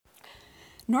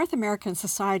North American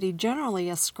society generally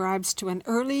ascribes to an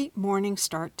early morning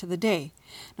start to the day.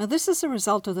 Now, this is a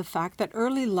result of the fact that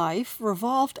early life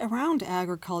revolved around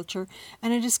agriculture,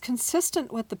 and it is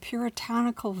consistent with the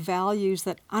puritanical values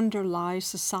that underlie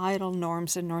societal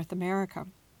norms in North America.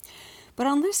 But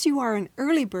unless you are an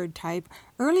early bird type,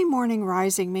 early morning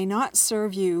rising may not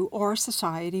serve you or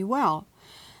society well.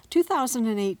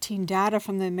 2018 data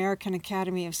from the American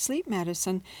Academy of Sleep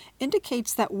Medicine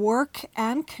indicates that work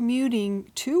and commuting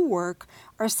to work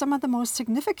are some of the most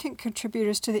significant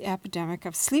contributors to the epidemic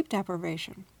of sleep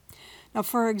deprivation. Now,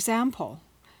 for example,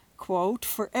 quote,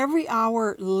 "For every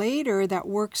hour later that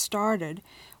work started,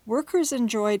 workers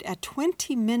enjoyed a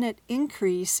 20-minute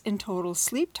increase in total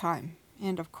sleep time,"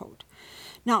 end of quote.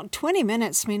 Now, 20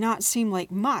 minutes may not seem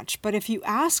like much, but if you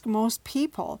ask most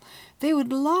people, they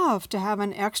would love to have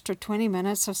an extra 20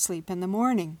 minutes of sleep in the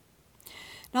morning.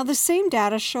 Now, the same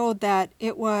data showed that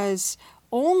it was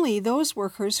only those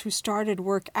workers who started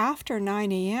work after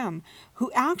 9 a.m.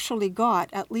 who actually got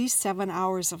at least 7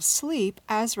 hours of sleep,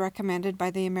 as recommended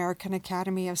by the American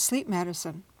Academy of Sleep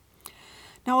Medicine.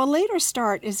 Now, a later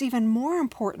start is even more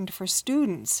important for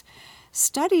students.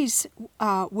 Studies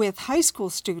with high school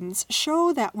students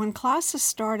show that when classes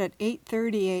start at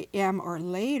 8:30 a.m. or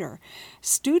later,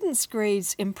 students'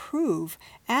 grades improve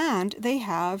and they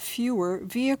have fewer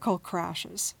vehicle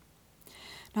crashes.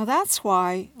 Now, that's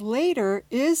why later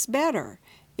is better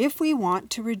if we want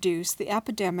to reduce the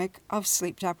epidemic of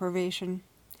sleep deprivation.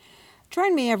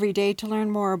 Join me every day to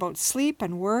learn more about sleep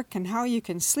and work and how you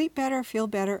can sleep better, feel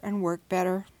better, and work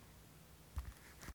better.